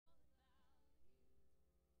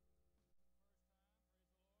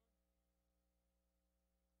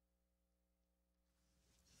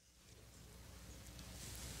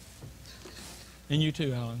And you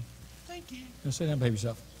too, Alan. Thank you. Now sit down, behave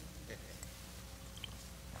yourself.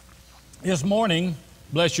 This morning,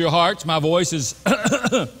 bless your hearts, my voice is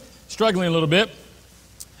struggling a little bit.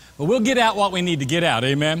 But we'll get out what we need to get out,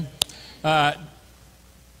 amen?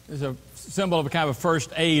 There's a symbol of a kind of a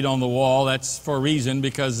first aid on the wall. That's for a reason,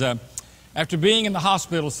 because after being in the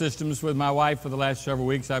hospital systems with my wife for the last several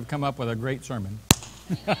weeks, I've come up with a great sermon.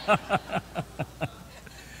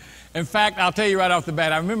 In fact, I'll tell you right off the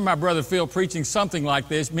bat, I remember my brother Phil preaching something like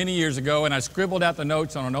this many years ago, and I scribbled out the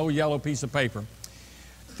notes on an old yellow piece of paper.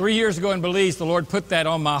 3 years ago in Belize, the Lord put that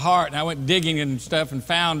on my heart, and I went digging and stuff and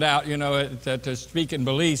found out, to speak in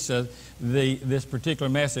Belize this particular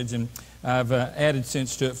message, and I've added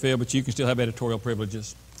sense to it, Phil, but you can still have editorial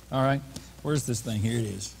privileges. All right? Where's this thing? Here it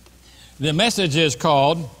is. The message is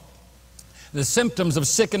called The Symptoms of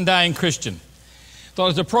Sick and Dying Christian. Thought it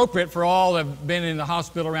was appropriate for all that have been in the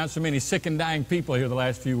hospital around so many sick and dying people here the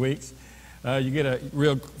last few weeks. You get a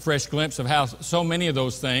real fresh glimpse of how so many of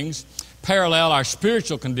those things parallel our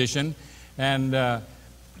spiritual condition. And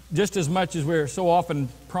just as much as we're so often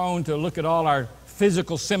prone to look at all our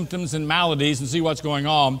physical symptoms and maladies and see what's going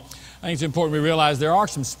on, I think it's important we realize there are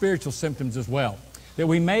some spiritual symptoms as well, that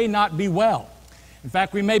we may not be well. In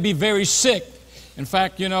fact, we may be very sick. In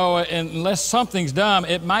fact, unless something's done,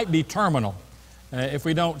 it might be terminal. If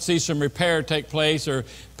we don't see some repair take place or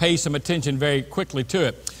pay some attention very quickly to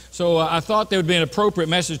it. So I thought there would be an appropriate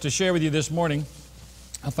message to share with you this morning.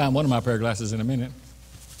 I'll find one of my pair of glasses in a minute.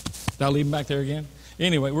 Did I leave them back there again?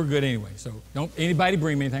 Anyway, we're good anyway. So don't anybody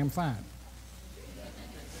bring me anything, I'm fine.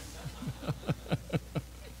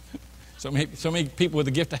 So many people with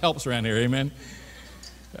the gift of helps around here, amen?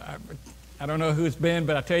 I don't know who it's been,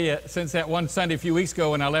 but I tell you, since that one Sunday a few weeks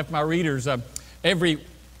ago when I left my readers, every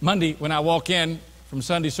Monday when I walk in from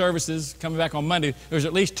Sunday services, coming back on Monday, there's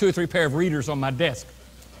at least 2 or 3 pair of readers on my desk.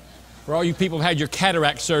 For all you people who've had your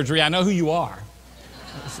cataract surgery, I know who you are.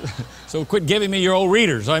 So quit giving me your old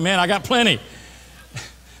readers. Amen. I got plenty.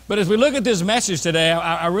 But as we look at this message today,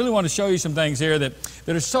 I really want to show you some things here that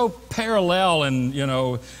are so parallel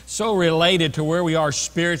and, so related to where we are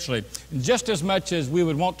spiritually. And just as much as we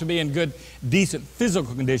would want to be in good, decent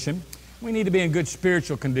physical condition, we need to be in good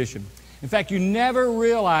spiritual condition. In fact, you never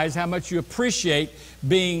realize how much you appreciate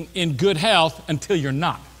being in good health until you're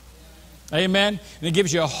not. Amen? And it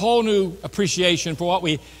gives you a whole new appreciation for what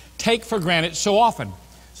we take for granted so often.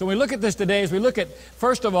 So when we look at this today, as we look at,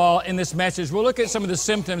 first of all, in this message, we'll look at some of the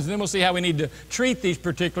symptoms, and then we'll see how we need to treat these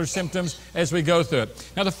particular symptoms as we go through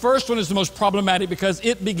it. Now, the first one is the most problematic because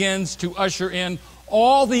it begins to usher in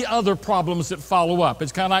all the other problems that follow up.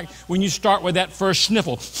 It's kind of like when you start with that first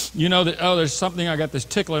sniffle. You know that, there's something, I got this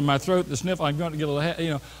tickle in my throat, the sniffle, I'm going to get a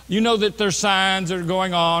little, you know that there's signs that are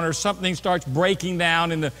going on or something starts breaking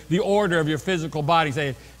down in the order of your physical body.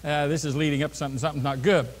 Say, this is leading up to something's not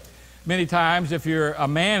good. Many times, if you're a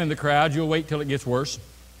man in the crowd, you'll wait till it gets worse,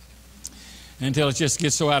 until it just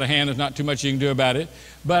gets so out of hand there's not too much you can do about it.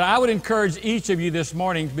 But I would encourage each of you this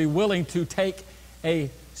morning to be willing to take a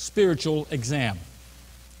spiritual exam.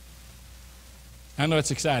 I know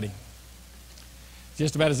it's exciting.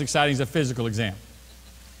 Just about as exciting as a physical exam.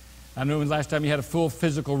 I know when the last time you had a full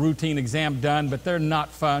physical routine exam done, but they're not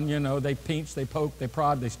fun. They pinch, they poke, they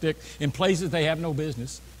prod, they stick in places they have no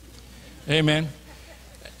business. Amen.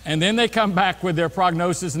 And then they come back with their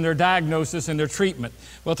prognosis and their diagnosis and their treatment.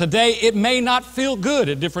 Well, today it may not feel good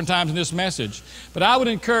at different times in this message, but I would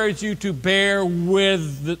encourage you to bear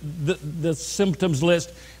with the symptoms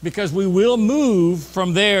list, because we will move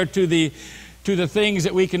from there to the things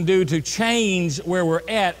that we can do to change where we're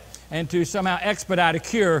at and to somehow expedite a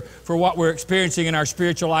cure for what we're experiencing in our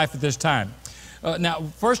spiritual life at this time. Now,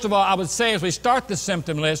 first of all, I would say as we start the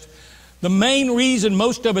symptom list, the main reason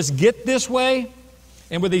most of us get this way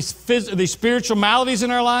and with these spiritual maladies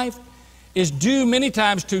in our life is due many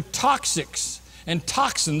times to toxics and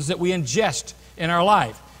toxins that we ingest in our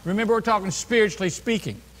life. Remember, we're talking spiritually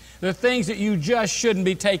speaking. There are things that you just shouldn't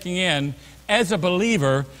be taking in as a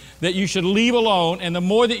believer that you should leave alone, and the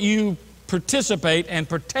more that you participate and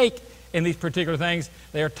partake in these particular things,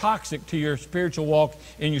 they are toxic to your spiritual walk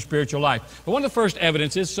in your spiritual life. But one of the first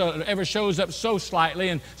evidences that ever shows up so slightly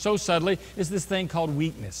and so subtly is this thing called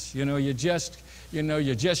weakness. You're just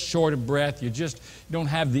short of breath. You just don't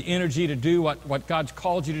have the energy to do what God's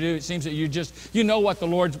called you to do. It seems that you know what the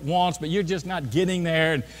Lord wants, but you're just not getting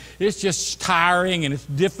there. And it's just tiring and it's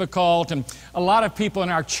difficult. And a lot of people in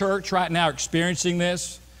our church right now are experiencing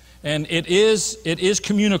this. And it is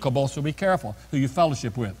communicable, so be careful who you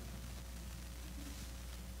fellowship with.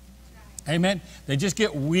 Amen. They just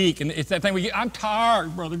get weak. And it's that thing I'm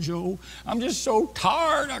tired, Brother Joe. I'm just so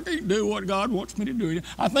tired. I can't do what God wants me to do.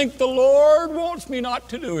 I think the Lord wants me not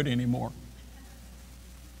to do it anymore.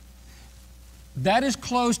 That is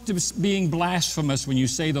close to being blasphemous when you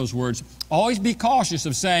say those words. Always be cautious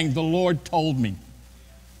of saying, the Lord told me.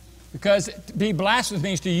 Because to be blasphemous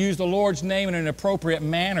means to use the Lord's name in an appropriate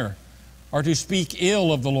manner or to speak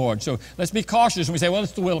ill of the Lord. So let's be cautious when we say, well,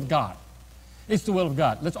 it's the will of God. It's the will of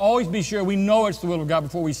God. Let's always be sure we know it's the will of God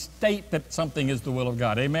before we state that something is the will of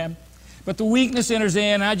God. Amen? But the weakness enters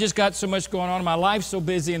in. I just got so much going on. My life's so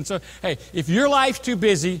busy. And so, hey, if your life's too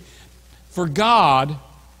busy for God,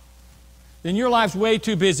 then your life's way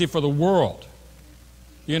too busy for the world.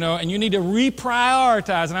 You know, and you need to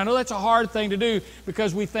reprioritize. And I know that's a hard thing to do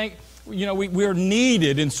because we think, you know, we're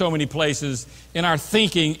needed in so many places in our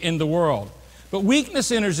thinking in the world. But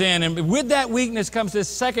weakness enters in, and with that weakness comes this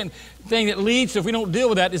second thing that leads to, if we don't deal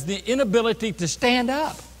with that, is the inability to stand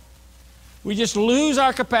up. We just lose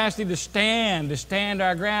our capacity to stand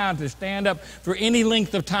our ground, to stand up for any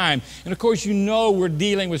length of time. And of course, you know we're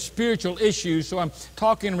dealing with spiritual issues, so I'm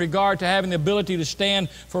talking in regard to having the ability to stand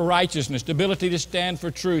for righteousness, the ability to stand for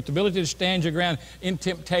truth, the ability to stand your ground in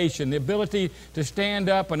temptation, the ability to stand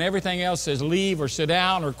up when everything else says leave or sit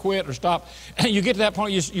down or quit or stop. And you get to that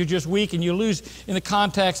point, you're just weak, and you lose in the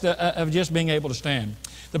context of just being able to stand.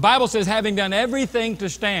 The Bible says, having done everything to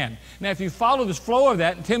stand. Now, if you follow this flow of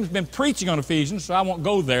that, and Tim's been preaching on Ephesians, so I won't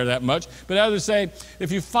go there that much, but others say,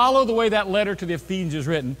 if you follow the way that letter to the Ephesians is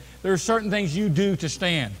written, there are certain things you do to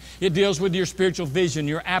stand. It deals with your spiritual vision,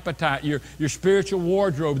 your appetite, your spiritual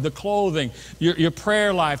wardrobe, the clothing, your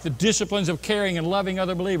prayer life, the disciplines of caring and loving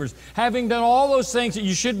other believers. Having done all those things that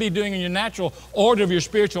you should be doing in your natural order of your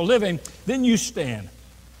spiritual living, then you stand.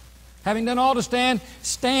 Having done all to stand,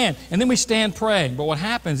 stand. And then we stand praying. But what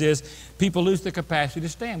happens is people lose the capacity to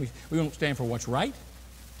stand. We don't stand for what's right.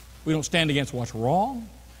 We don't stand against what's wrong.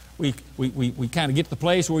 We kind of get to the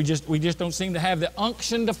place where we just don't seem to have the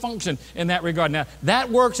unction to function in that regard. Now, that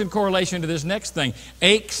works in correlation to this next thing,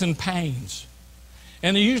 aches and pains.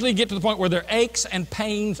 And they usually get to the point where there are aches and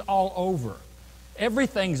pains all over.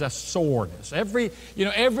 Everything's a soreness.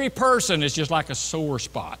 Every person is just like a sore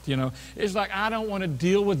spot. You know, it's like I don't want to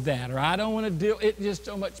deal with that, or I don't want to deal. It just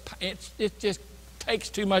so much. It just takes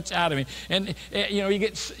too much out of me. And you know, you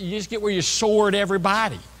just get where you're sore at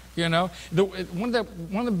everybody. You know, one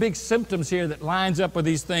of the big symptoms here that lines up with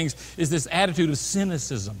these things is this attitude of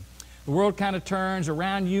cynicism. The world kind of turns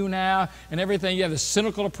around you now and everything. You have a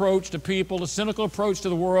cynical approach to people, a cynical approach to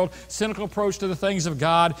the world, cynical approach to the things of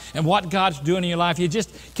God and what God's doing in your life. You just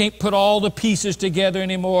can't put all the pieces together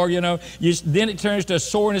anymore, you know. Then it turns to a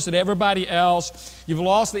soreness at everybody else. You've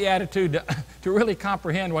lost the attitude to really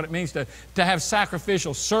comprehend what it means to have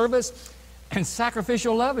sacrificial service and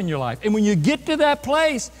sacrificial love in your life. And when you get to that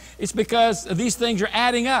place, it's because these things are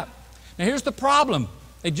adding up. Now here's the problem.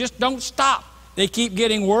 They just don't stop. They keep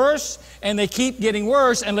getting worse, and they keep getting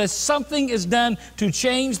worse unless something is done to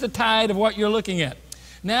change the tide of what you're looking at.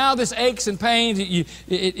 Now this aches and pains,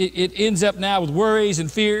 it ends up now with worries and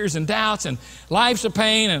fears and doubts, and life's a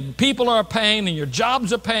pain, and people are a pain, and your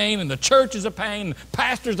job's a pain, and the church is a pain, and the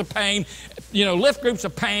pastor's a pain, you know, lift group's a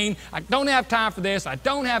pain. I don't have time for this. I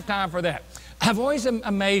don't have time for that. I've always been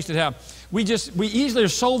amazed at how we easily are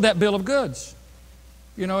sold that bill of goods,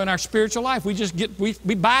 you know, in our spiritual life.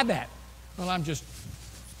 We buy that. Well, they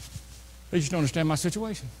just don't understand my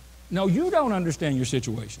situation. No, you don't understand your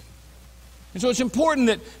situation. And so it's important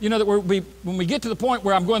that, you know, that when we get to the point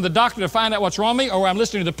where I'm going to the doctor to find out what's wrong with me, or I'm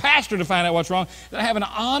listening to the pastor to find out what's wrong, that I have an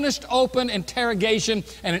honest, open interrogation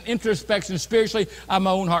and an introspection spiritually of my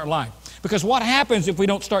own heart and life. Because what happens if we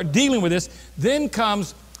don't start dealing with this, then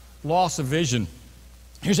comes loss of vision.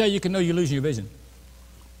 Here's how you can know you're losing your vision.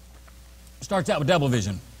 It starts out with double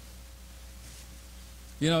vision.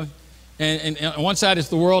 You know, and on one side it's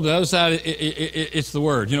the world, the other side it's the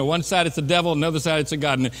Word. You know, one side it's the devil, and the other side it's the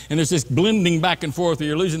God. And there's this blending back and forth where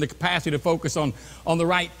you're losing the capacity to focus on the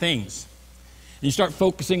right things. And you start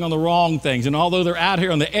focusing on the wrong things. And although they're out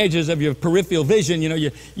here on the edges of your peripheral vision, you know,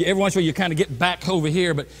 you every once in a while you kind of get back over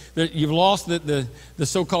here, but you've lost the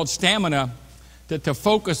so-called stamina to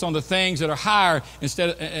focus on the things that are higher instead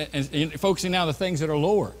of focusing now on the things that are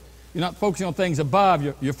lower. You're not focusing on things above,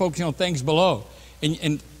 you're focusing on things below.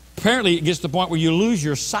 And apparently it gets to the point where you lose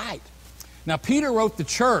your sight. Now Peter wrote the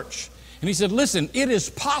church, and he said, listen, it is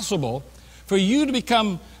possible for you to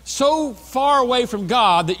become so far away from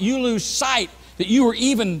God that you lose sight that you are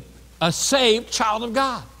even a saved child of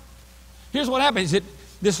God. Here's what happens.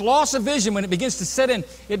 This loss of vision, when it begins to set in,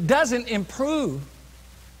 it doesn't improve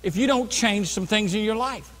if you don't change some things in your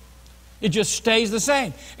life. It just stays the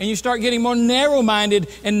same. And you start getting more narrow-minded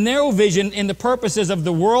and narrow vision in the purposes of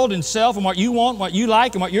the world and self and what you want, what you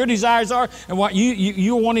like, and what your desires are, and what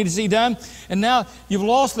you're wanting to see done. And now you've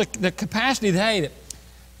lost the capacity that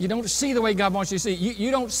you don't see the way God wants you to see.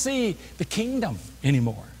 You don't see the kingdom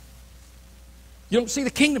anymore. You don't see the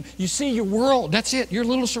kingdom. You see your world. That's it. Your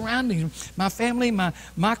little surroundings. My family,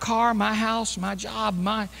 my car, my house, my job,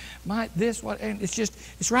 my this, what, and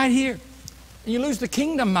it's right here. And you lose the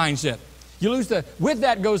kingdom mindset. You lose with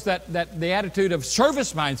that goes the attitude of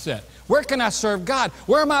service mindset. Where can I serve God?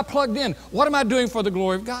 Where am I plugged in? What am I doing for the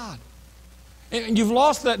glory of God? And you've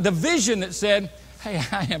lost the vision that said, hey,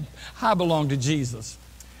 I belong to Jesus.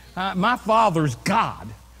 My Father's God.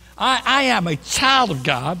 I am a child of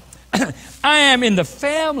God. I am in the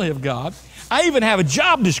family of God. I even have a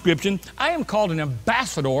job description. I am called an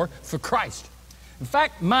ambassador for Christ. In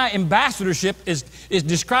fact, my ambassadorship is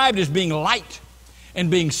described as being light and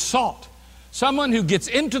being salt. Someone who gets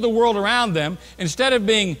into the world around them, instead of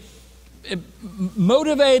being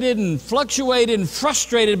motivated and fluctuated and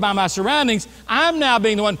frustrated by my surroundings, I'm now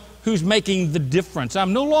being the one who's making the difference.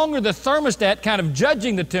 I'm no longer the thermostat kind of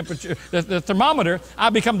judging the temperature, the thermometer. I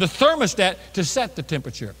become the thermostat to set the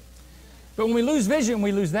temperature. But when we lose vision,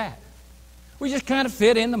 we lose that. We just kind of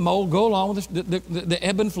fit in the mold, go along with the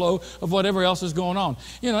ebb and flow of whatever else is going on.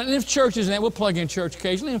 You know, and if churches and that, we'll plug in church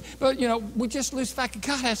occasionally, but, you know, we just lose the fact that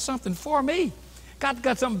God has something for me. God's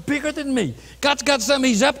got something bigger than me. God's got something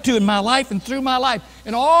He's up to in my life and through my life.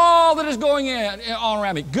 And all that is going on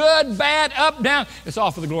around me, good, bad, up, down, it's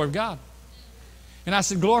all for the glory of God. And I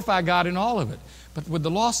said, glorify God in all of it. But with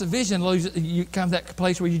the loss of vision, you come to that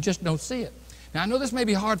place where you just don't see it. Now, I know this may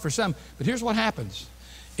be hard for some, but here's what happens.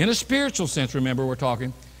 In a spiritual sense, remember we're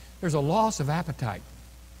talking, there's a loss of appetite.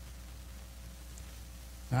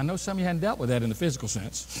 Now, I know some of you hadn't dealt with that in the physical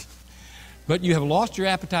sense, but you have lost your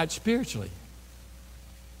appetite spiritually.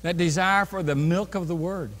 That desire for the milk of the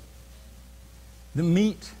Word, the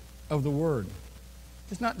meat of the Word.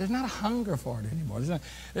 There's not a hunger for it anymore.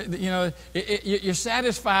 You're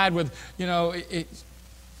satisfied with,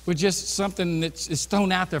 with just something that's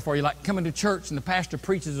thrown out there for you, like coming to church and the pastor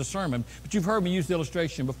preaches a sermon. But you've heard me use the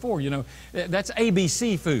illustration before. That's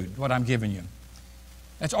ABC food, what I'm giving you.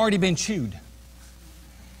 That's already been chewed.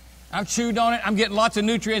 I've chewed on it. I'm getting lots of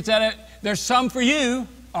nutrients out of it. There's some for you,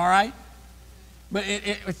 all right? But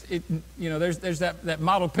there's that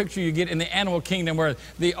model picture you get in the animal kingdom where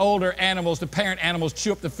the older animals, the parent animals,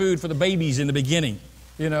 chew up the food for the babies in the beginning,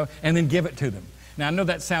 and then give it to them. Now, I know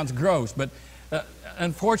that sounds gross, but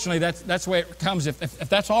unfortunately, that's the way it comes. If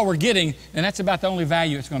that's all we're getting, then that's about the only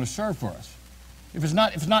value it's going to serve for us. If it's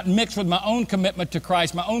not mixed with my own commitment to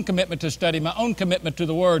Christ, my own commitment to study, my own commitment to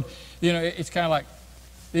the Word, it's kind of like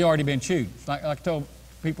they've already been chewed. Like I told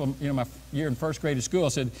people, my year in first grade at school,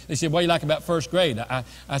 they said, what do you like about first grade?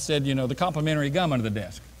 I said, the complimentary gum under the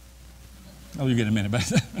desk. Oh, you'll get in a minute,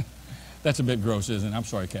 but that's a bit gross, isn't it? I'm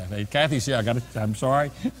sorry, Kathy. Kathy said, I'm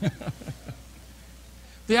sorry.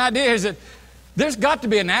 The idea is that there's got to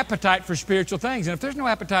be an appetite for spiritual things. And if there's no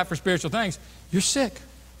appetite for spiritual things, you're sick.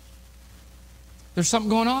 There's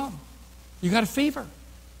something going on. You got a fever.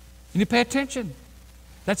 You need to pay attention.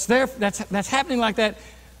 That's happening like that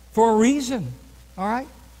for a reason. All right?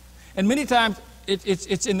 And many times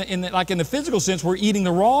it's in the physical sense, we're eating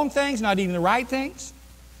the wrong things, not eating the right things.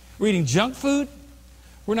 We're eating junk food.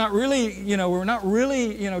 We're not really,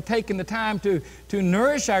 taking the time to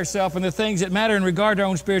nourish ourselves in the things that matter in regard to our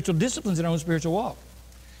own spiritual disciplines and our own spiritual walk.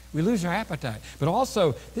 We lose our appetite. But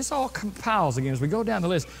also, this all compiles again as we go down the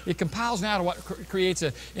list. It compiles now to what creates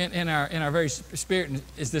in our very spirit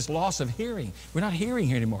is this loss of hearing. We're not hearing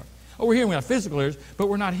here anymore. Oh, we're hearing with our physical ears, but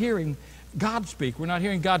we're not hearing God speak. We're not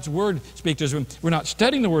hearing God's Word speak to us. We're not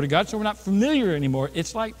studying the Word of God, so we're not familiar anymore.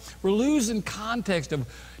 It's like we're losing context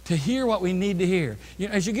to hear what we need to hear.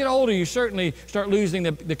 As you get older, you certainly start losing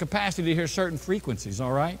the capacity to hear certain frequencies,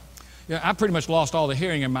 all right? I pretty much lost all the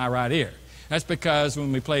hearing in my right ear. That's because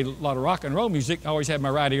when we played a lot of rock and roll music, I always had my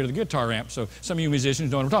right ear to the guitar amp. So some of you musicians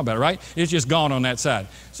know what I'm talking about, right? It's just gone on that side.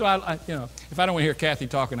 So if I don't want to hear Kathy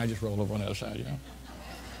talking, I just roll over on the other side,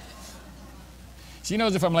 She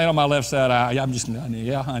knows if I'm laying on my left side, I'm just,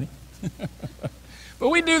 yeah, honey. But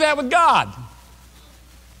we do that with God.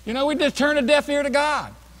 We just turn a deaf ear to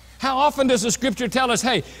God. How often does the Scripture tell us,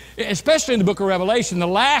 hey, especially in the book of Revelation, the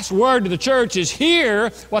last word to the church is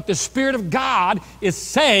hear what the Spirit of God is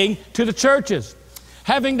saying to the churches.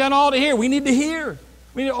 Having done all to hear, we need to hear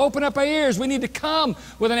We need to open up our ears. We need to come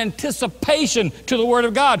with an anticipation to the Word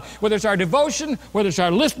of God, whether it's our devotion, whether it's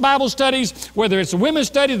our Lift Bible studies, whether it's the women's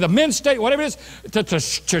study, the men's study, whatever it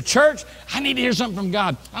is, to church. I need to hear something from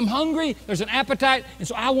God. I'm hungry. There's an appetite, and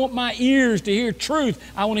so I want my ears to hear truth.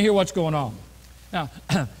 I want to hear what's going on. Now,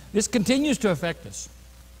 this continues to affect us.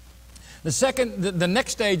 The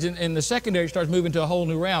next stage in the secondary starts moving to a whole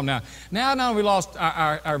new realm. Now not only we lost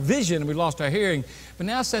our vision, we lost our hearing, but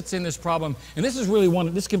now sets in this problem, and this is really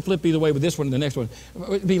one, this can flip either way with this one and the next one. It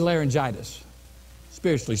would be laryngitis,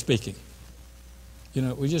 spiritually speaking. You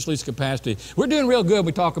know, we just lose capacity. We're doing real good.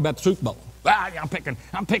 We talk about the Super Bowl. I'm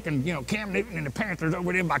picking, you know, Cam Newton and the Panthers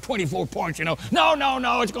over them by 24 points, you know.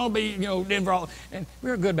 No, it's going to be, you know, Denver. And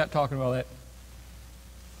we're good about talking about that.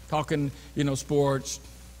 Talking, you know, sports,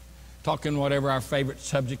 talking whatever our favorite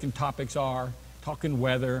subject and topics are, talking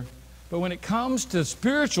weather. But when it comes to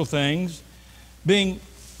spiritual things, being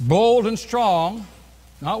bold and strong,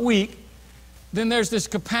 not weak, then there's this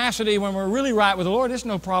capacity when we're really right with the Lord, there's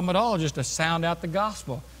no problem at all just to sound out the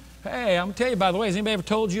gospel. Hey, I'm going to tell you, by the way, has anybody ever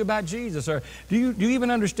told you about Jesus? Or do you even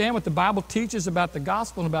understand what the Bible teaches about the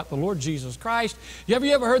gospel and about the Lord Jesus Christ? Have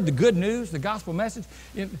you ever heard the good news, the gospel message?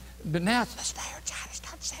 But now it's, let's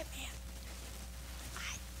start saying,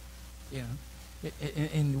 you know,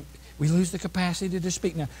 and we lose the capacity to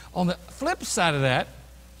speak. Now, on the flip side of that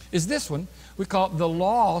is this one. We call it the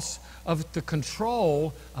loss of the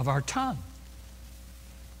control of our tongue.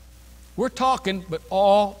 We're talking, but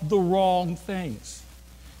all the wrong things.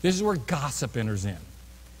 This is where gossip enters in.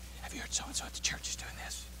 Have you heard so-and-so at the church is doing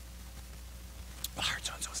this? Well, I heard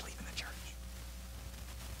so-and-so's leaving the church.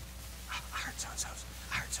 I heard so-and-so's.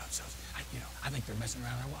 I think they're messing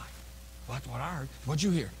around with their wife. Well, that's what I heard. What'd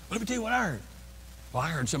you hear? Well, let me tell you what I heard. Well, I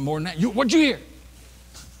heard something more than that. What'd you hear?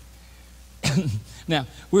 Now,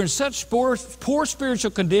 we're in such poor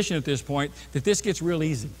spiritual condition at this point that this gets real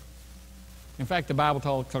easy. In fact, the Bible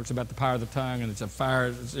talks about the power of the tongue, and it's a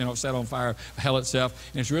fire, you know, set on fire, hell itself.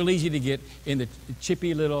 And it's real easy to get in the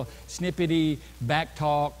chippy little snippety back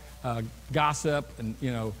talk, gossip, and,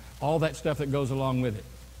 you know, all that stuff that goes along with it.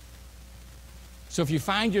 So if you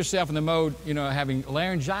find yourself in the mode, you know, having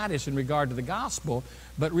laryngitis in regard to the gospel,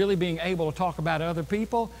 but really being able to talk about other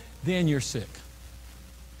people, then you're sick.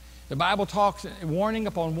 The Bible talks warning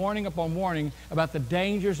upon warning upon warning about the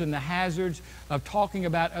dangers and the hazards of talking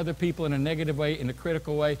about other people in a negative way, in a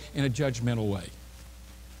critical way, in a judgmental way.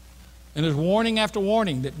 And there's warning after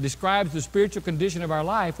warning that describes the spiritual condition of our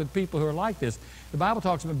life with people who are like this. The Bible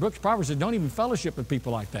talks about Brooks Proverbs says, don't even fellowship with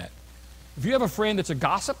people like that. If you have a friend that's a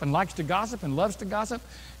gossip and likes to gossip and loves to gossip,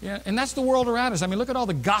 yeah, and that's the world around us. I mean, look at all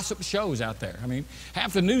the gossip shows out there. I mean,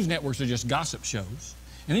 half the news networks are just gossip shows.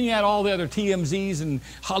 And then you add all the other TMZs and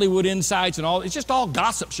Hollywood Insights and all. It's just all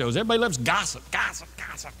gossip shows. Everybody loves gossip.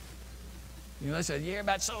 You know, they said, you hear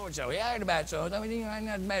about so-and-so. Yeah, I heard about so-and-so. I mean, I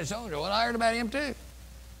heard about so-and-so. Well, I heard about him too.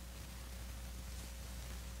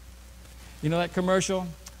 You know that commercial?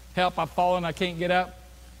 Help, I've fallen, I can't get up.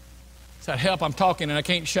 It's that help, I'm talking and I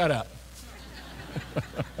can't shut up.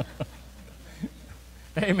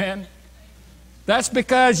 Amen. That's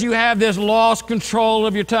because you have this lost control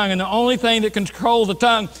of your tongue. And the only thing that controls the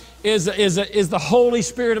tongue is the Holy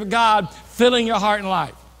Spirit of God filling your heart and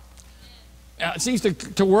life. It seems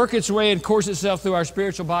to work its way and course itself through our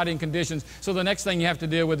spiritual body and conditions. So the next thing you have to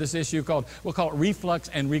deal with this issue we'll call it reflux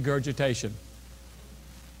and regurgitation.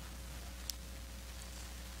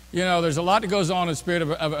 You know, there's a lot that goes on in the spirit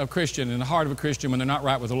of a Christian, in the heart of a Christian when they're not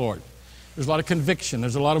right with the Lord. There's a lot of conviction.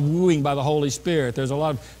 There's a lot of wooing by the Holy Spirit. There's a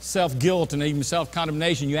lot of self-guilt and even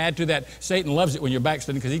self-condemnation. You add to that, Satan loves it when you're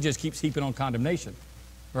backsliding because he just keeps heaping on condemnation.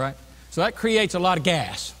 Right? So that creates a lot of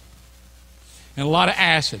gas and a lot of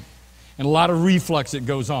acid and a lot of reflux that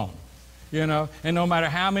goes on. You know, and no matter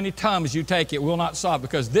how many Tums you take, it will not solve,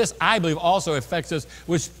 because this, I believe, also affects us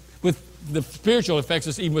with the spiritual affects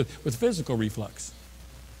us even with physical reflux.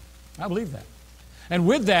 I believe that. And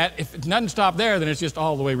with that, if it doesn't stop there, then it's just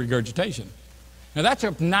all the way regurgitation. Now that's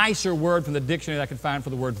a nicer word from the dictionary that I could find for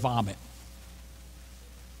the word vomit.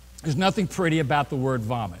 There's nothing pretty about the word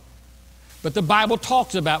vomit. But the Bible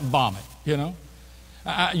talks about vomit, you know.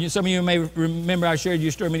 Some of you may remember I shared you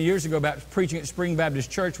a story many years ago about preaching at Spring Baptist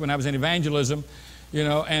Church when I was in evangelism, you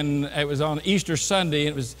know, and it was on Easter Sunday.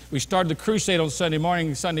 And we started the crusade on Sunday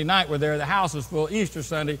morning, Sunday night. We're there. The house was full. Easter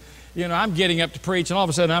Sunday. You know, I'm getting up to preach, and all of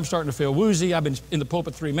a sudden I'm starting to feel woozy. I've been in the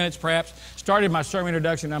pulpit 3 minutes perhaps. Started my sermon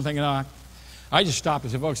introduction, and I'm thinking, I just stopped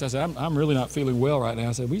and said, folks, I said, I'm really not feeling well right now.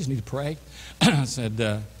 I said, we just need to pray. I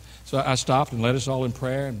said, so I stopped and led us all in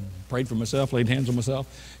prayer and prayed for myself, laid hands on myself,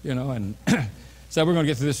 you know, and So we're going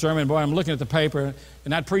to get through this sermon. Boy, I'm looking at the paper,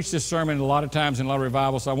 and I'd preached this sermon a lot of times in a lot of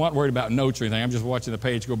revivals, so I wasn't worried about notes or anything. I'm just watching the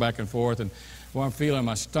page go back and forth, and boy, I'm feeling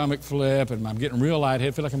my stomach flip, and I'm getting real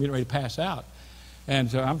lightheaded. I feel like I'm getting ready to pass out.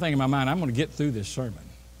 And so I'm thinking in my mind, I'm going to get through this sermon.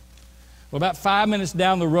 Well, about 5 minutes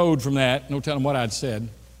down the road from that, no telling what I'd said,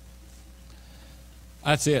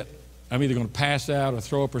 that's it. I'm either going to pass out or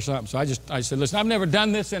throw up or something. So I said, listen, I've never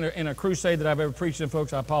done this in a crusade that I've ever preached in,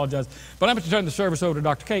 folks. I apologize. But I'm going to turn the service over to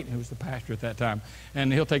Dr. Caton, who was the pastor at that time,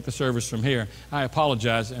 and he'll take the service from here. I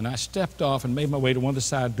apologize. And I stepped off and made my way to one of the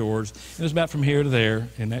side doors. It was about from here to there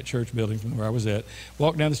in that church building from where I was at.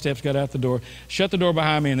 Walked down the steps, got out the door, shut the door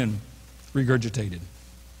behind me, and then regurgitated,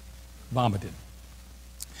 vomited.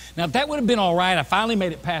 Now, if that would have been all right, I finally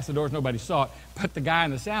made it past the doors. Nobody saw it. But the guy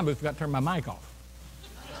in the sound booth forgot to turn my mic off.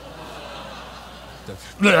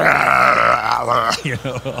 You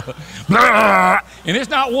know. And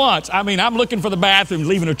it's not once. I mean, I'm looking for the bathroom,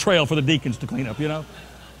 leaving a trail for the deacons to clean up, you know.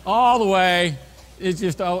 All the way. It's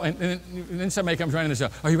just, and then somebody comes running and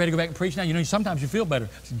says, are you ready to go back and preach now? You know, sometimes you feel better.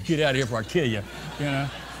 Said, get out of here before I kill you, you know.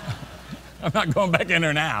 I'm not going back in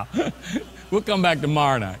there now. We'll come back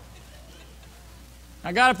tomorrow night.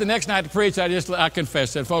 I got up the next night to preach. I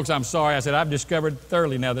confessed, said, folks, I'm sorry. I said, I've discovered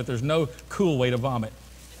thoroughly now that there's no cool way to vomit.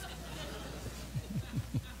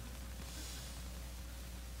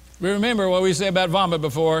 We remember what we said about vomit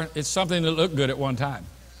before. It's something that looked good at one time.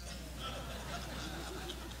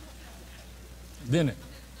 Didn't it?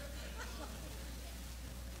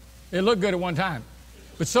 It looked good at one time.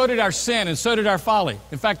 But so did our sin, and so did our folly.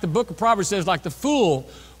 In fact, the book of Proverbs says, like the fool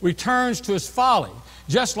returns to his folly,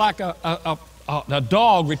 just like a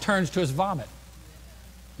dog returns to his vomit.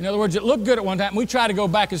 In other words, it looked good at one time. We try to go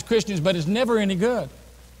back as Christians, but it's never any good.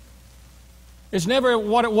 It's never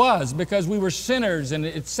what it was because we were sinners and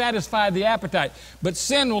it satisfied the appetite. But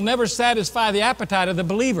sin will never satisfy the appetite of the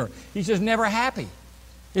believer. He's just never happy.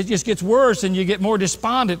 It just gets worse and you get more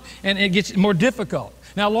despondent and it gets more difficult.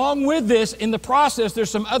 Now, along with this, in the process, there's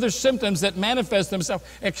some other symptoms that manifest themselves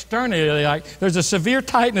externally. Like there's a severe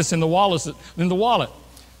tightness in the wallet.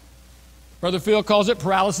 Brother Phil calls it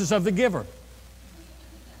paralysis of the giver.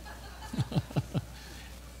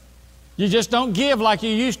 You just don't give like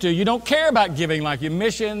you used to. You don't care about giving like your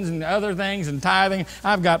missions and other things and tithing.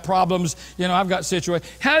 I've got problems. You know, I've got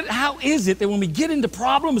situations. How is it that when we get into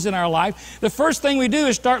problems in our life, the first thing we do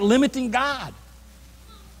is start limiting God?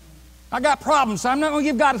 I got problems, so I'm not going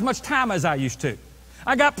to give God as much time as I used to.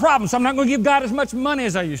 I got problems, so I'm not going to give God as much money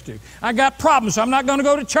as I used to. I got problems, so I'm not going to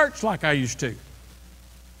go to church like I used to.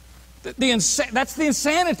 That's the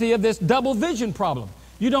insanity of this double vision problem.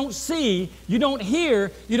 You don't see, you don't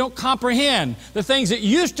hear, you don't comprehend. The things that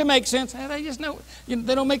used to make sense, they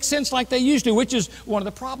don't make sense like they used to, which is one of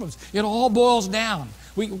the problems. It all boils down.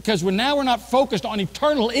 Because we're not focused on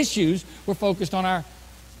eternal issues, we're focused on our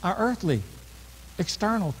earthly,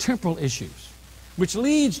 external, temporal issues, which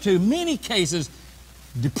leads to, many cases,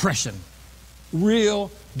 depression,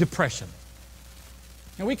 real depression.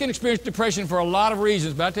 And we can experience depression for a lot of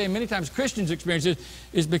reasons, but I tell you, many times Christians experience it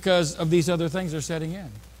is because of these other things that are setting in.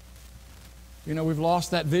 You know, we've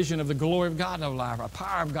lost that vision of the glory of God in our life, our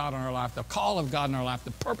power of God in our life, the call of God in our life,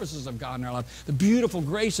 the purposes of God in our life, the beautiful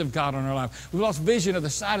grace of God in our life. We've lost vision of the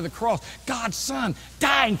side of the cross, God's Son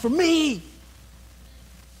dying for me.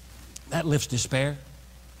 That lifts despair.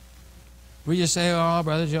 We just say, oh,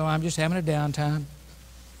 Brother Joe, I'm just having a downtime.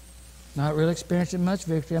 Not really experiencing much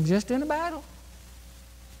victory. I'm just in a battle.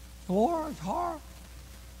 Lord, it's hard.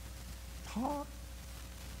 It's hard.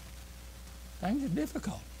 Things are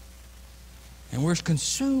difficult. And we're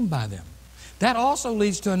consumed by them. That also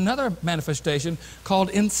leads to another manifestation called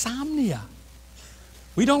insomnia.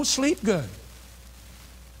 We don't sleep good.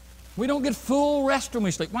 We don't get full rest when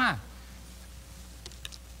we sleep. Why?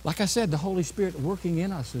 Like I said, the Holy Spirit working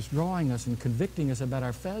in us is drawing us and convicting us about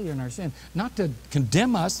our failure and our sin. Not to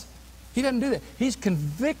condemn us. He doesn't do that. He's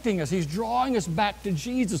convicting us. He's drawing us back to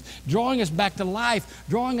Jesus, drawing us back to life,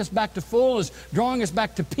 drawing us back to fullness, drawing us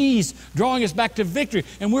back to peace, drawing us back to victory.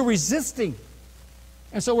 And we're resisting.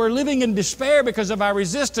 And so we're living in despair because of our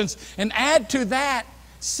resistance. And add to that,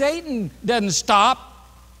 Satan doesn't stop.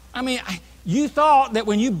 I mean, you thought that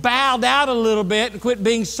when you bowed out a little bit and quit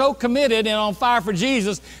being so committed and on fire for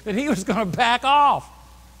Jesus that he was going to back off.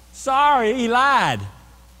 Sorry, he lied.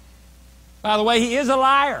 By the way, he is a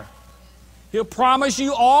liar. He'll promise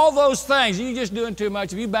you all those things. You're just doing too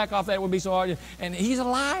much. If you back off, that would be so hard. And he's a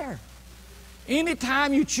liar.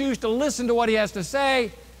 Anytime you choose to listen to what he has to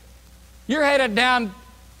say, you're headed down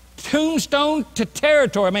tombstone to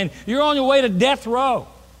territory. I mean, you're on your way to death row.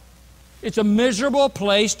 It's a miserable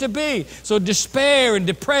place to be. So despair and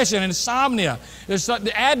depression and insomnia.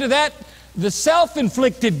 Add to that the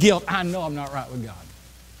self-inflicted guilt. I know I'm not right with God.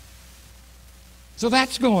 So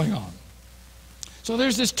that's going on. So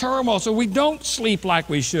there's this turmoil. So we don't sleep like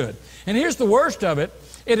we should. And here's the worst of it.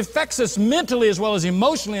 It affects us mentally as well as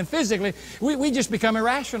emotionally and physically. We just become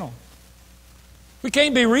irrational. We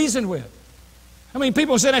can't be reasoned with. I mean,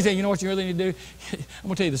 people sit and say, you know what you really need to do? I'm going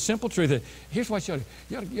to tell you the simple truth. That here's what you ought to do.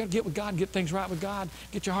 You ought to get with God, get things right with God,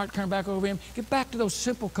 get your heart turned back over Him. Get back to those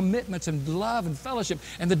simple commitments and love and fellowship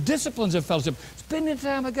and the disciplines of fellowship. Spending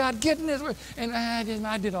time with God, getting His Word. And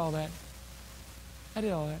I did all that. I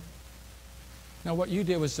did all that. Now, what you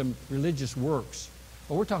did was some religious works.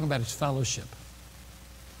 What we're talking about is fellowship.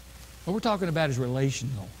 What we're talking about is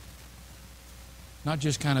relational. Not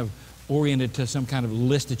just kind of oriented to some kind of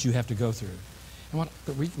list that you have to go through. And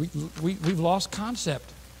we've lost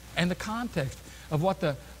concept and the context of what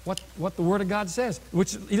the Word of God says,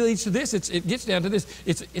 which leads to this. It gets down to this.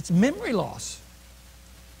 It's memory loss.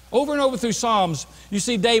 Over and over through Psalms, you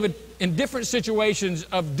see David in different situations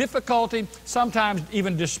of difficulty, sometimes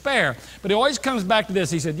even despair. But he always comes back to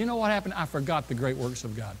this. He said, you know what happened? I forgot the great works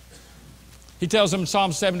of God. He tells them in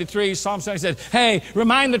Psalm 73, Psalm 70, he said, hey,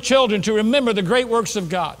 remind the children to remember the great works of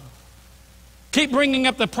God. Keep bringing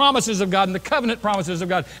up the promises of God and the covenant promises of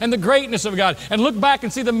God and the greatness of God and look back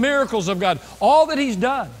and see the miracles of God, all that He's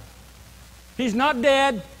done. He's not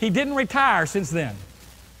dead. He didn't retire since then.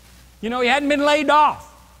 You know, He hadn't been laid off.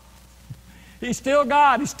 He's still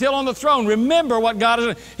God. He's still on the throne. Remember what God is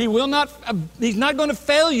doing. He's not going to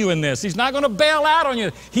fail you in this. He's not going to bail out on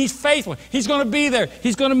you. He's faithful. He's going to be there.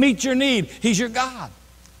 He's going to meet your need. He's your God.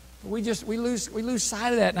 We lose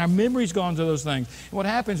sight of that, and our memory's gone to those things. And what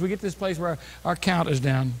happens, we get to this place where our count is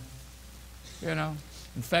down. You know,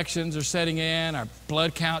 infections are setting in. Our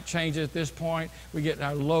blood count changes at this point. We get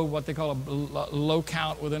our what they call a low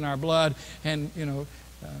count within our blood, and you know,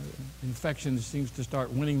 infection seems to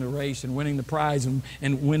start winning the race and winning the prize and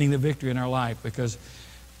winning the victory in our life because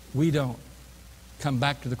we don't come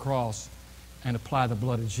back to the cross and apply the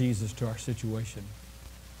blood of Jesus to our situation.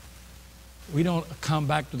 We don't come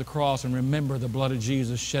back to the cross and remember the blood of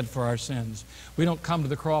Jesus shed for our sins. We don't come to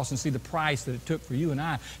the cross and see the price that it took for you and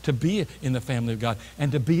I to be in the family of God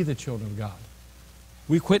and to be the children of God.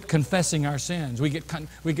 We quit confessing our sins. We get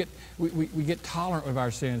tolerant of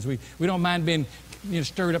our sins. We don't mind being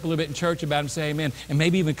stirred up a little bit in church about them, say amen, and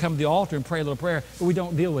maybe even come to the altar and pray a little prayer, but we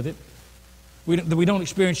don't deal with it. We don't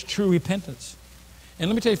experience true repentance. And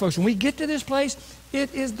let me tell you, folks, when we get to this place,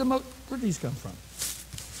 it is the most... Where did these come from?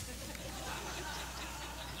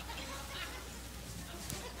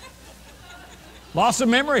 Loss of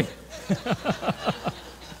memory. I'll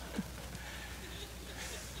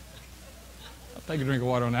take a drink of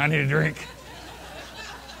water on that. I need a drink.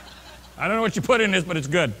 I don't know what you put in this, but it's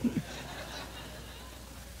good.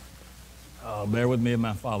 Oh, bear with me in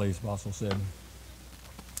my follies, Apostle said.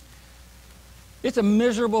 It's a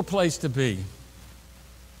miserable place to be.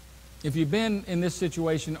 If you've been in this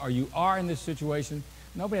situation or you are in this situation,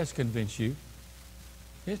 nobody has to convince you.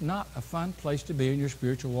 It's not a fun place to be in your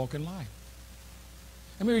spiritual walk in life.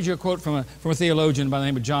 Let me read you a quote from a theologian by the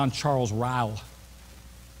name of John Charles Ryle.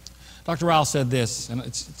 Dr. Ryle said this, and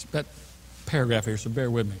it's that paragraph here, so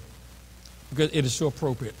bear with me, because it is so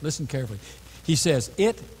appropriate. Listen carefully. He says,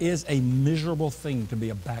 it is a miserable thing to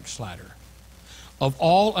be a backslider. Of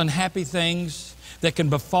all unhappy things that can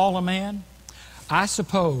befall a man, I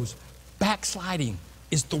suppose backsliding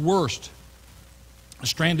is the worst. A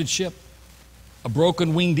stranded ship, a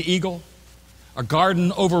broken-winged eagle, a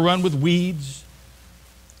garden overrun with weeds,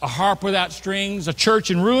 a harp without strings, a church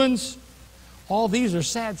in ruins. All these are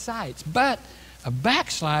sad sights. But a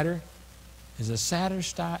backslider is a sadder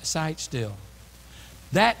sight still.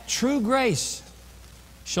 That true grace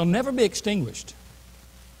shall never be extinguished.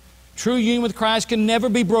 True union with Christ can never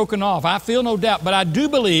be broken off. I feel no doubt, but I do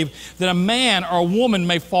believe that a man or a woman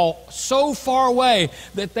may fall so far away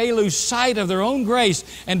that they lose sight of their own grace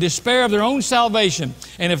and despair of their own salvation.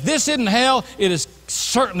 And if this isn't hell, it is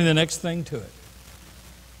certainly the next thing to it.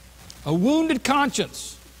 A wounded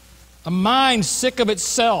conscience, a mind sick of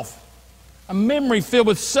itself, a memory filled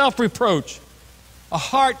with self-reproach, a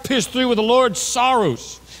heart pierced through with the Lord's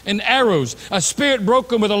sorrows and arrows, a spirit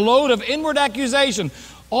broken with a load of inward accusation.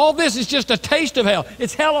 All this is just a taste of hell.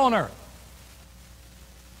 It's hell on earth.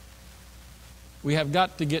 We have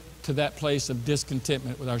got to get to that place of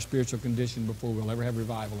discontentment with our spiritual condition before we'll ever have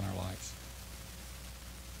revival in our lives.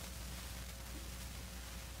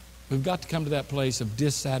 We've got to come to that place of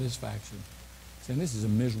dissatisfaction, saying, this is a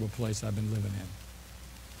miserable place I've been living in.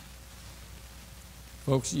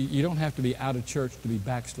 Folks, you don't have to be out of church to be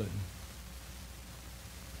backslidden.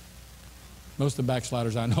 Most of the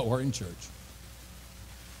backsliders I know are in church.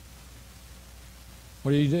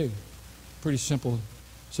 What do? Pretty simple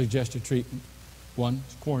suggested treatment. One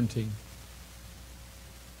is quarantine.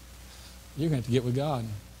 You're going to have to get with God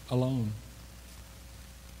alone.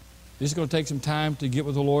 This is going to take some time to get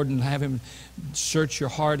with the Lord and have Him search your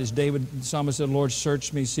heart. As David, the psalmist said, Lord,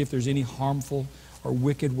 search me, see if there's any harmful or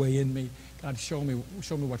wicked way in me. God, show me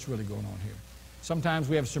what's really going on here. Sometimes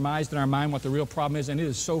we have surmised in our mind what the real problem is, and it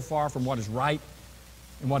is so far from what is right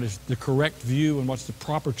and what is the correct view and what's the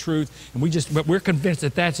proper truth. And but we're convinced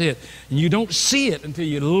that that's it. And you don't see it until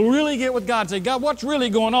you really get with God and say, God, what's really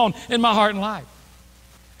going on in my heart and life?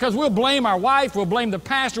 Because we'll blame our wife, we'll blame the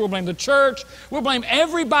pastor, we'll blame the church, we'll blame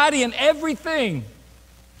everybody and everything.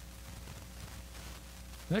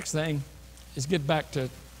 Next thing is get back to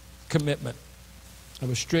commitment of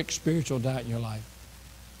a strict spiritual diet in your life.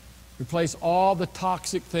 Replace all the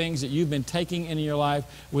toxic things that you've been taking in your life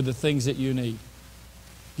with the things that you need.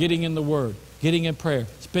 Getting in the Word, getting in prayer,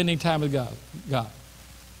 spending time with God.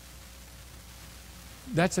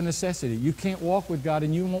 That's a necessity. You can't walk with God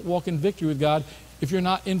and you won't walk in victory with God if you're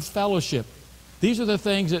not in fellowship. These are the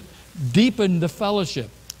things that deepen the fellowship.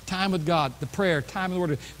 Time with God, the prayer, time in the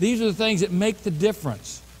Word. These are the things that make the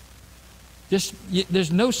difference.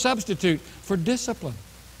 There's no substitute for discipline.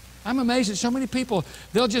 I'm amazed at so many people,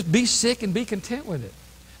 they'll just be sick and be content with it.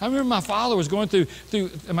 I remember my grandfather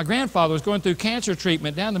was going through cancer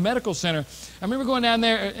treatment down in the medical center. I remember going down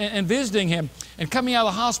there and visiting him and coming out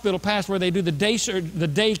of the hospital past where they do the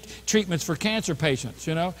day treatments for cancer patients,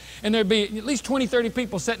 you know. And there'd be at least 20, 30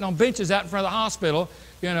 people sitting on benches out in front of the hospital,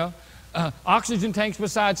 you know. Oxygen tanks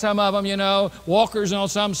beside some of them, you know, walkers and all,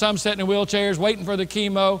 some sitting in wheelchairs waiting for the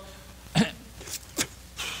chemo.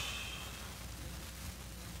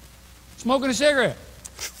 Smoking a cigarette.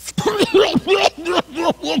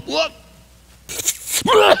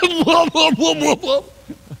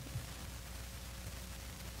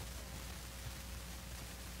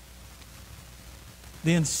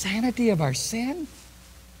 The insanity of our sin?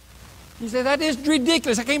 You say, that is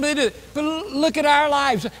ridiculous. I can't believe it. But look at our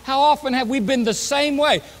lives. How often have we been the same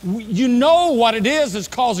way? You know what it is that's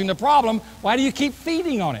causing the problem. Why do you keep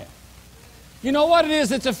feeding on it? You know what it is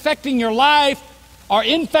that's affecting your life or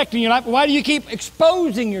infecting your life. Why do you keep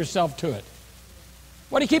exposing yourself to it?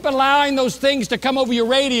 Why do you keep allowing those things to come over your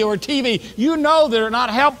radio or TV? You know they're not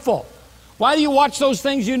helpful. Why do you watch those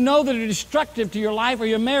things you know that are destructive to your life or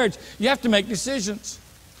your marriage? You have to make decisions.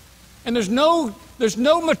 And there's no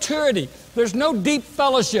maturity. There's no deep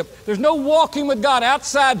fellowship. There's no walking with God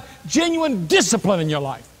outside genuine discipline in your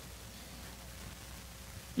life.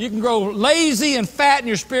 You can grow lazy and fat in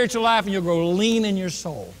your spiritual life, and you'll grow lean in your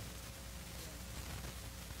soul.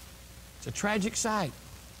 It's a tragic sight.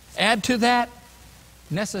 Add to that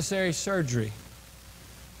necessary surgery.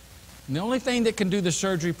 And the only thing that can do the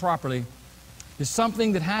surgery properly is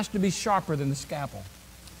something that has to be sharper than the scalpel.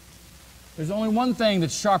 There's only one thing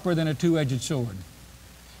that's sharper than a two-edged sword,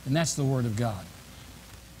 and that's the Word of God.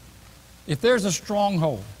 If there's a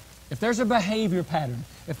stronghold, if there's a behavior pattern,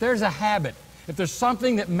 if there's a habit, if there's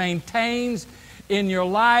something that maintains in your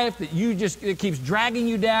life that it keeps dragging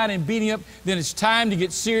you down and beating you up, then it's time to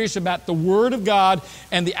get serious about the Word of God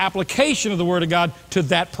and the application of the Word of God to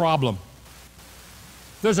that problem.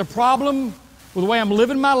 If there's a problem with the way I'm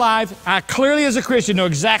living my life, I clearly as a Christian know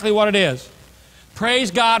exactly what it is.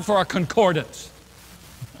 Praise God for a concordance.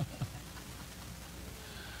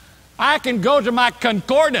 I can go to my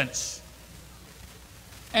concordance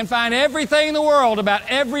and find everything in the world about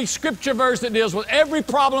every scripture verse that deals with every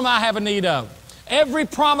problem I have a need of. Every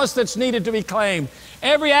promise that's needed to be claimed.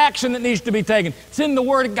 Every action that needs to be taken. It's in the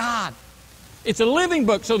Word of God. It's a living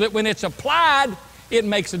book so that when it's applied, it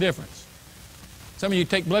makes a difference. Some of you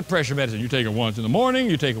take blood pressure medicine. You take it once in the morning.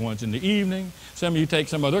 You take it once in the evening. Some of you take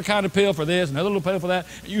some other kind of pill for this, another little pill for that.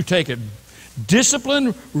 You take it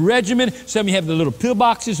disciplined, regimen. Some of you have the little pill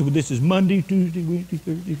boxes. So this is Monday, Tuesday, Wednesday,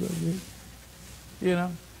 Thursday, Friday. You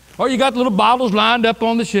know. Or you got the little bottles lined up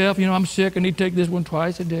on the shelf. You know, I'm sick. I need to take this one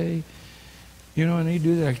twice a day. You know, and you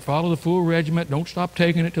do that. Follow the full regiment. Don't stop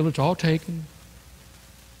taking it till it's all taken.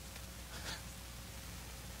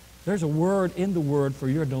 There's a word in the Word for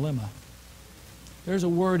your dilemma. There's a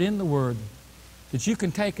word in the Word that you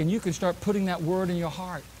can take and you can start putting that word in your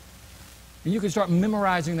heart. And you can start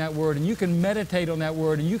memorizing that word and you can meditate on that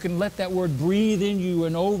word and you can let that word breathe in you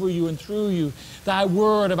and over you and through you. Thy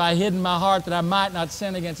word have I hid in my heart that I might not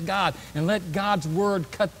sin against God. And let God's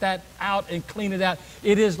word cut that out and clean it out.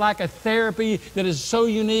 It is like a therapy that is so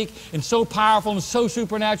unique and so powerful and so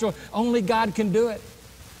supernatural. Only God can do it.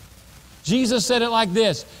 Jesus said it like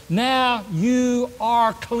this, now you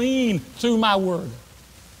are clean through my word.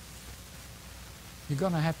 you're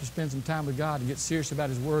going to have to spend some time with God and get serious about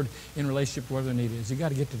His Word in relationship to where the need is. You've got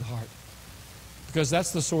to get to the heart. Because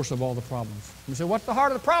that's the source of all the problems. You say, what's the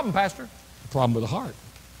heart of the problem, Pastor? The problem with the heart.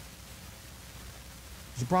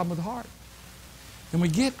 It's a problem with the heart. And we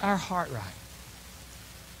get our heart right.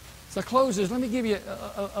 So I close this. Let me give you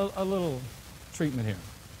a little treatment here.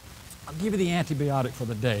 I'll give you the antibiotic for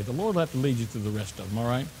the day. The Lord will have to lead you through the rest of them, all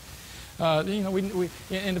right? You know,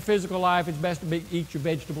 in the physical life, it's best to eat your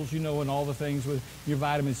vegetables, you know, and all the things with your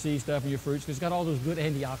vitamin C stuff and your fruits, because it's got all those good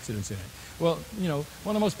antioxidants in it. Well, you know,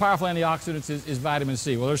 one of the most powerful antioxidants is vitamin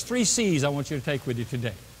C. Well, there's 3 C's I want you to take with you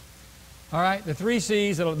today. All right? The 3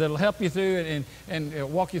 C's that'll help you through it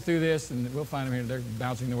and walk you through this, and we'll find them here. They're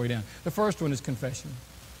bouncing their way down. The first one is confession.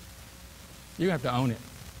 You have to own it.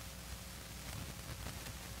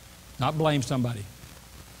 Not blame somebody.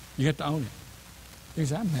 You have to own it. You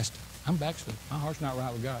say, I'm messed up. I'm backslid. My heart's not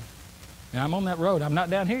right with God. And I'm on that road. I'm not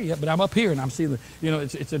down here yet, but I'm up here, and I'm seeing you know,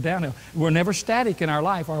 it's a downhill. We're never static in our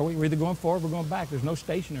life, are we? We're either going forward or we're going back. There's no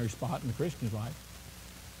stationary spot in the Christian's life.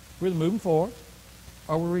 We're either moving forward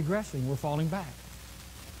or we're regressing. We're falling back.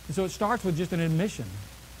 And so it starts with just an admission.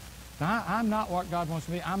 Now, I'm not what God wants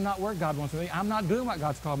me to be. I'm not where God wants me to be. I'm not doing what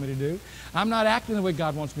God's called me to do. I'm not acting the way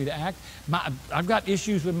God wants me to act. I've got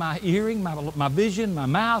issues with my hearing, my vision, my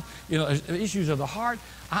mouth, you know, issues of the heart.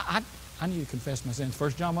 I need to confess my sins.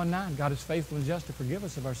 1 John 1:9, God is faithful and just to forgive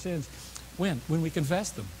us of our sins. When? When we confess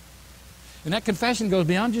them. And that confession goes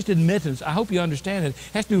beyond just admittance. I hope you understand it. It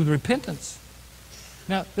has to do with repentance.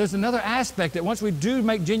 Now, there's another aspect that once we do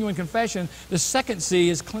make genuine confession, the second C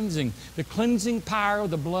is cleansing. The cleansing power of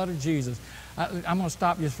the blood of Jesus. I'm going to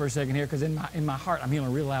stop just for a second here because in my heart I'm hearing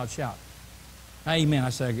a real loud shout. Amen. I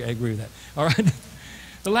say I agree with that. All right.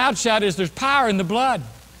 The loud shout is there's power in the blood.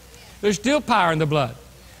 There's still power in the blood.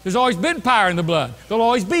 There's always been power in the blood. There'll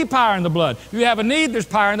always be power in the blood. If you have a need, there's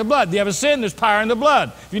power in the blood. If you have a sin, there's power in the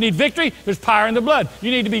blood. If you need victory, there's power in the blood. You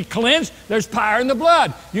need to be cleansed, there's power in the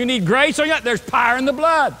blood. You need grace or not, there's power in the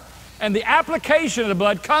blood. And the application of the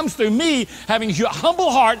blood comes through me having a humble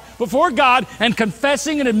heart before God and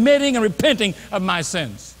confessing and admitting and repenting of my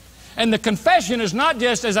sins. And the confession is not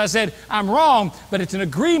just, as I said, I'm wrong, but it's an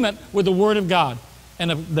agreement with the Word of God. And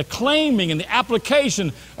the claiming and the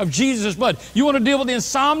application of Jesus' blood. You want to deal with the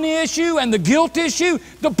insomnia issue and the guilt issue?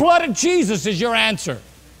 The blood of Jesus is your answer.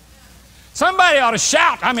 Somebody ought to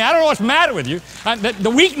shout. I mean, I don't know what's the matter with you. The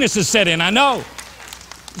weakness is set in, I know.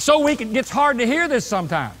 So weak it gets hard to hear this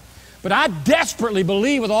sometimes. But I desperately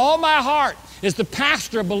believe with all my heart, as the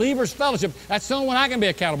pastor of Believers Fellowship, that's the only one I can be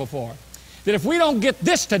accountable for, that if we don't get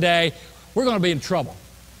this today, we're going to be in trouble.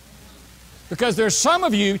 Because there's some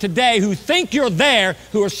of you today who think you're there,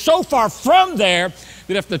 who are so far from there,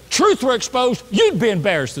 that if the truth were exposed, you'd be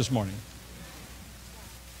embarrassed this morning.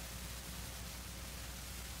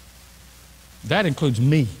 That includes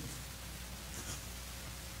me.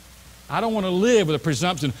 I don't want to live with a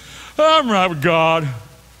presumption, I'm right with God.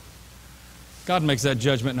 God makes that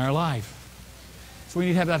judgment in our life. So we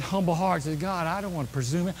need to have that humble heart. Say, God, I don't want to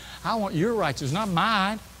presume it. I want your righteousness, not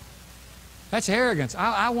mine. That's arrogance.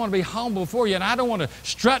 I want to be humble before you, and I don't want to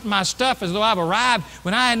strut my stuff as though I've arrived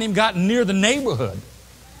when I hadn't even gotten near the neighborhood.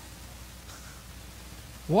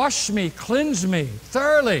 Wash me, cleanse me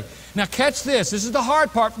thoroughly. Now catch this. This is the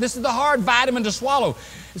hard part. This is the hard vitamin to swallow.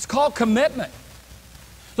 It's called commitment.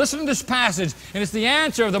 Listen to this passage, and it's the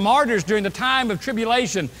answer of the martyrs during the time of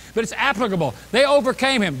tribulation, but it's applicable. They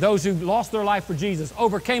overcame him. Those who lost their life for Jesus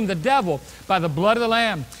overcame the devil by the blood of the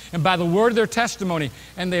Lamb and by the word of their testimony,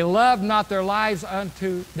 and they loved not their lives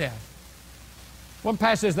unto death. One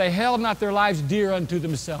passage says, they held not their lives dear unto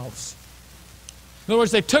themselves. In other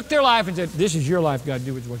words, they took their life and said, this is your life, God,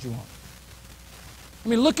 do with what you want. I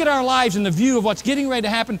mean, look at our lives in the view of what's getting ready to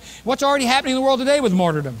happen, what's already happening in the world today with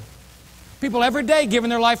martyrdom. People every day giving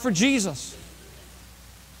their life for Jesus.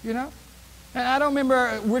 You know? And I don't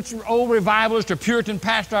remember which old revivalist or Puritan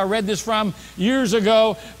pastor I read this from years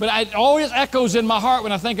ago, but it always echoes in my heart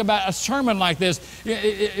when I think about a sermon like this.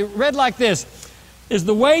 It read like this: is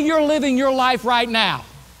the way you're living your life right now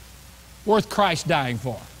worth Christ dying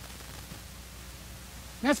for?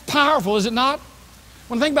 That's powerful, is it not?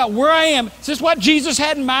 When I think about where I am, is this what Jesus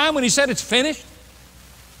had in mind when he said it's finished?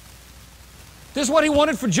 This is what he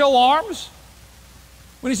wanted for Joe Arms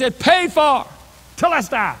when he said, paid for, till I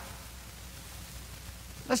die.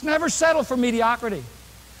 Let's never settle for mediocrity.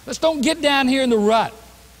 Let's don't get down here in the rut.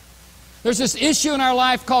 There's this issue in our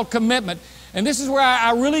life called commitment. And this is where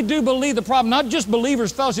I really do believe the problem, not just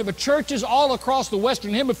Believers Fellowship, but churches all across the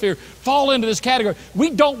Western Hemisphere fall into this category.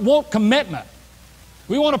 We don't want commitment.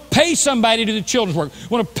 We want to pay somebody to do the children's work.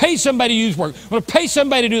 We want to pay somebody to youth work. We want to pay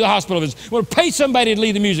somebody to do the hospital visits. We want to pay somebody to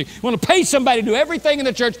lead the music. We want to pay somebody to do everything in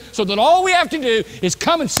the church so that all we have to do is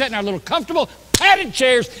come and sit in our little comfortable, padded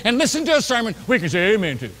chairs and listen to a sermon we can say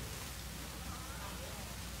amen to.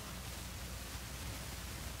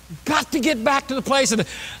 Got to get back to the place of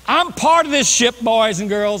I'm part of this ship, boys and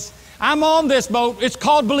girls. I'm on this boat. It's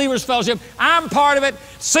called Believers Fellowship. I'm part of it.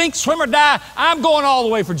 Sink, swim, or die. I'm going all the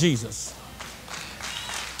way for Jesus.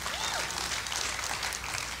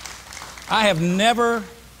 I have never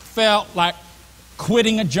felt like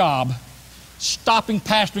quitting a job, stopping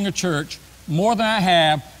pastoring a church more than I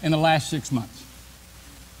have in the last 6 months.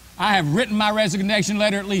 I have written my resignation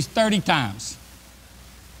letter at least 30 times.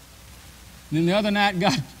 And then the other night,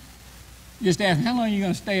 God just asked me, how long are you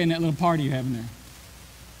going to stay in that little party you're having there?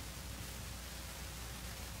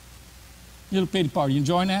 Little pity party. You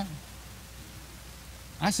enjoying that?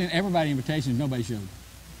 I sent everybody invitations. Nobody showed.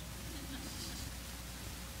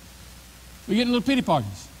 We're getting little pity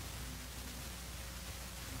parties.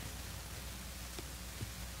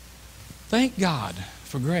 Thank God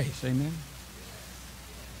for grace. Amen.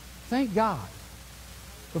 Thank God.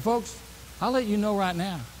 But folks, I'll let you know right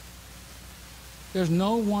now, there's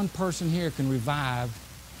no one person here can revive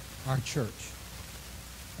our church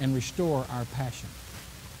and restore our passion.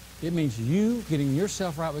 It means you getting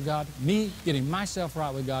yourself right with God, me getting myself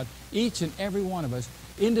right with God, each and every one of us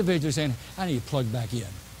individually saying, I need to plug back in.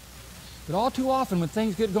 But all too often when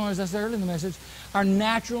things get going, as I said earlier in the message, our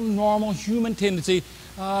natural, normal, human tendency,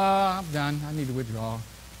 I'm done, I need to withdraw.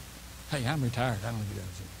 Hey, I'm retired, I don't need to do that.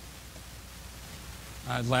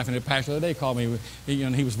 I was laughing at a pastor the other day, called me,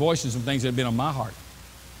 he was voicing some things that had been on my heart.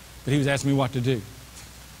 But he was asking me what to do.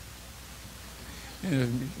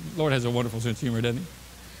 And the Lord has a wonderful sense of humor, doesn't he?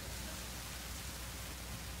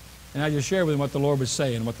 And I just shared with him what the Lord was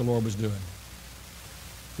saying and what the Lord was doing.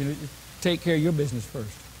 You know, take care of your business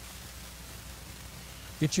first.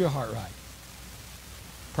 Get your heart right.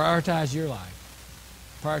 Prioritize your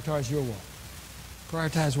life. Prioritize your walk.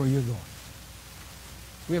 Prioritize where you're going.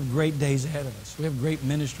 We have great days ahead of us. We have great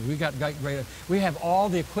ministry. We have all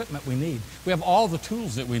the equipment we need. We have all the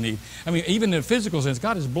tools that we need. I mean, even in a physical sense,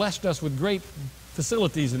 God has blessed us with great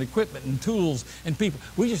facilities and equipment and tools and people.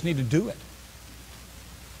 We just need to do it.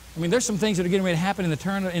 I mean, there's some things that are getting ready to happen in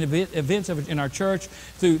events in our church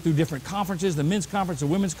through different conferences, the men's conference, the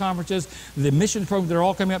women's conferences, the mission programs that are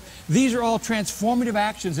all coming up. These are all transformative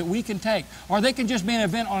actions that we can take, or they can just be an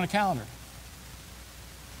event on a calendar.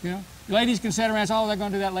 You know, ladies can sit around and say, oh, they're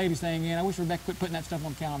going to do that ladies thing again. I wish Rebecca quit putting that stuff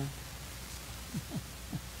on the calendar.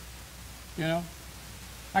 You know,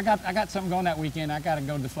 I got something going that weekend. I got to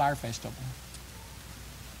go to the Flower Festival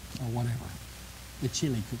or whatever, the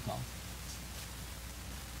chili cook-off.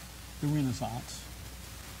 The Renaissance.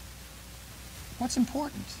 What's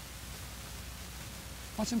important?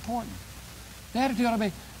 What's important? The attitude ought to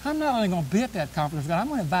be, I'm not only going to be at that conference, but I'm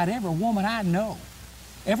going to invite every woman I know.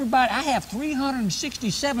 Everybody, I have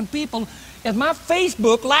 367 people as my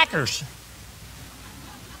Facebook likers.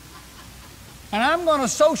 And I'm going to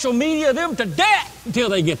social media them to death until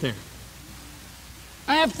they get there.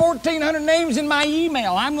 I have 1,400 names in my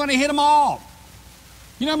email. I'm going to hit them all.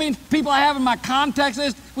 You know what I mean? People I have in my contacts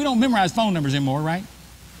list, we don't memorize phone numbers anymore, right?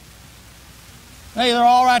 Hey, they're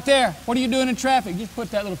all right there. What are you doing in traffic? Just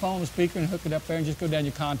put that little phone on the speaker and hook it up there and just go down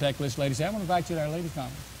your contact list, lady. Say, I want to invite you to our ladies'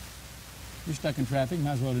 conference. You're stuck in traffic,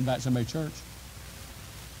 might as well invite somebody to church.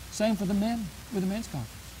 Same for the men with the men's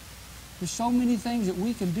conference. There's so many things that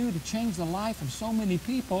we can do to change the life of so many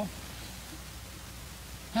people.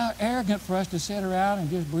 How arrogant for us to sit around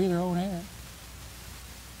and just breathe our own air.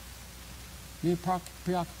 Be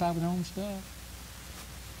preoccupied with their own stuff.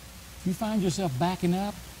 If you find yourself backing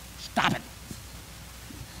up, stop it.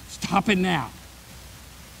 Stop it now.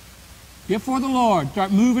 Get for the Lord.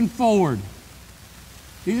 Start moving forward.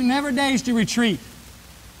 These are never days to retreat.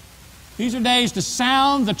 These are days to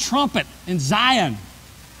sound the trumpet in Zion.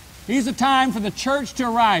 These are time for the church to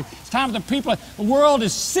arrive. It's time for the people. The world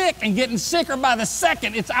is sick and getting sicker by the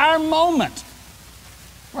second. It's our moment.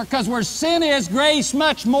 Because where sin is, grace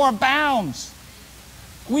much more abounds.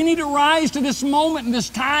 We need to rise to this moment and this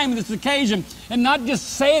time and this occasion and not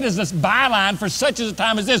just say it as this byline for such a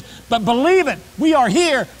time as this, but believe it. We are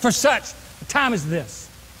here for such a time as this.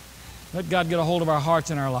 Let God get a hold of our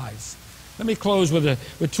hearts and our lives. Let me close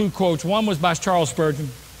with two quotes. One was by Charles Spurgeon.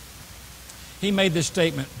 He made this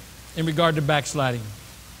statement in regard to backsliding.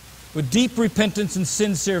 With deep repentance and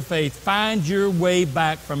sincere faith, find your way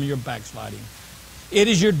back from your backsliding. It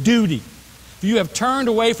is your duty. If you have turned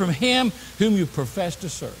away from Him whom you profess to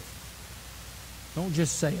serve. Don't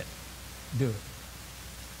just say it. Do it.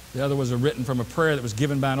 The other was written from a prayer that was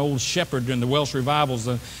given by an old shepherd during the Welsh revivals.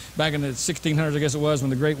 Back in the 1600s, I guess it was, when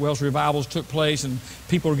the great Welsh revivals took place and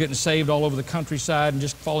people were getting saved all over the countryside and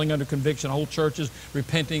just falling under conviction. Whole churches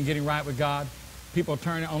repenting, getting right with God. People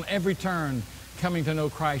turning on every turn, coming to know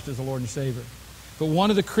Christ as the Lord and Savior. But one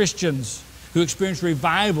of the Christians who experienced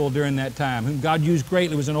revival during that time, whom God used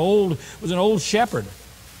greatly, was an old shepherd.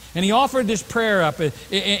 And he offered this prayer up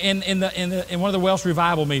in one of the Welsh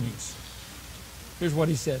revival meetings. Here's what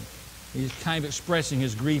he said. He's kind of expressing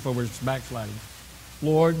his grief over his backsliding.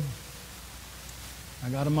 Lord, I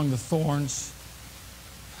got among the thorns.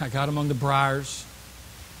 I got among the briars.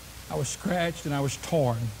 I was scratched and I was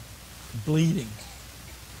torn, bleeding.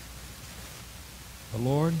 But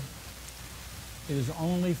Lord, it is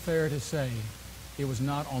only fair to say it was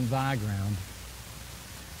not on thy ground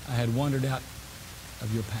I had wandered out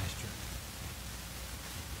of your pasture.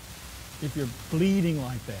 If you're bleeding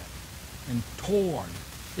like that and torn,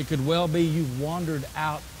 it could well be you've wandered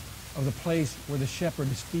out of the place where the shepherd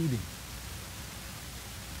is feeding.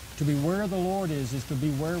 To be where the Lord is to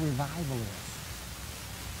be where revival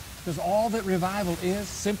is. Because all that revival is,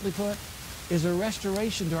 simply put, is a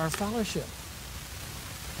restoration to our fellowship.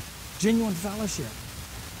 Genuine fellowship.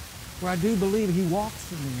 Where I do believe he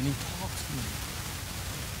walks with me and he talks to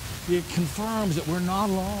me. It confirms that we're not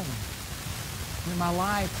alone. When my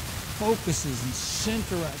life focuses and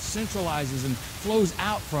centralizes and flows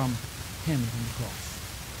out from him on the cross.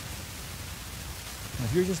 Now,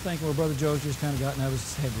 if you're just thinking, well, Brother Joe's just kind of gotten out of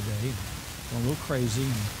his head today, going a little crazy,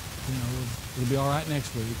 and it'll be all right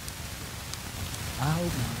next week. I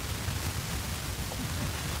hope not.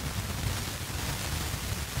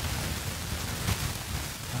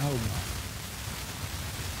 I hope not.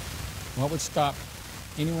 What would stop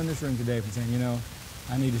anyone in this room today from saying,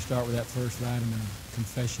 I need to start with that first vitamin of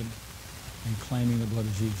confession and claiming the blood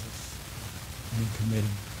of Jesus and committing.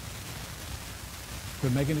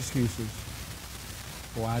 Quit making excuses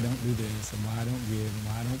for why I don't do this and why I don't give and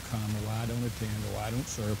why I don't come or why I don't attend or why I don't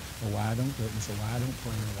serve or why I don't witness or why I don't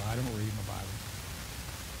pray or why I don't read my Bible.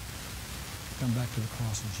 Come back to the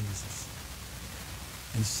cross of Jesus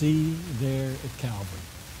and see there at Calvary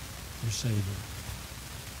your Savior,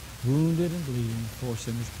 wounded and bleeding for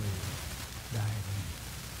sinners' pleading, died for me.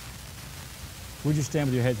 Would you stand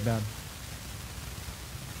with your heads bowed?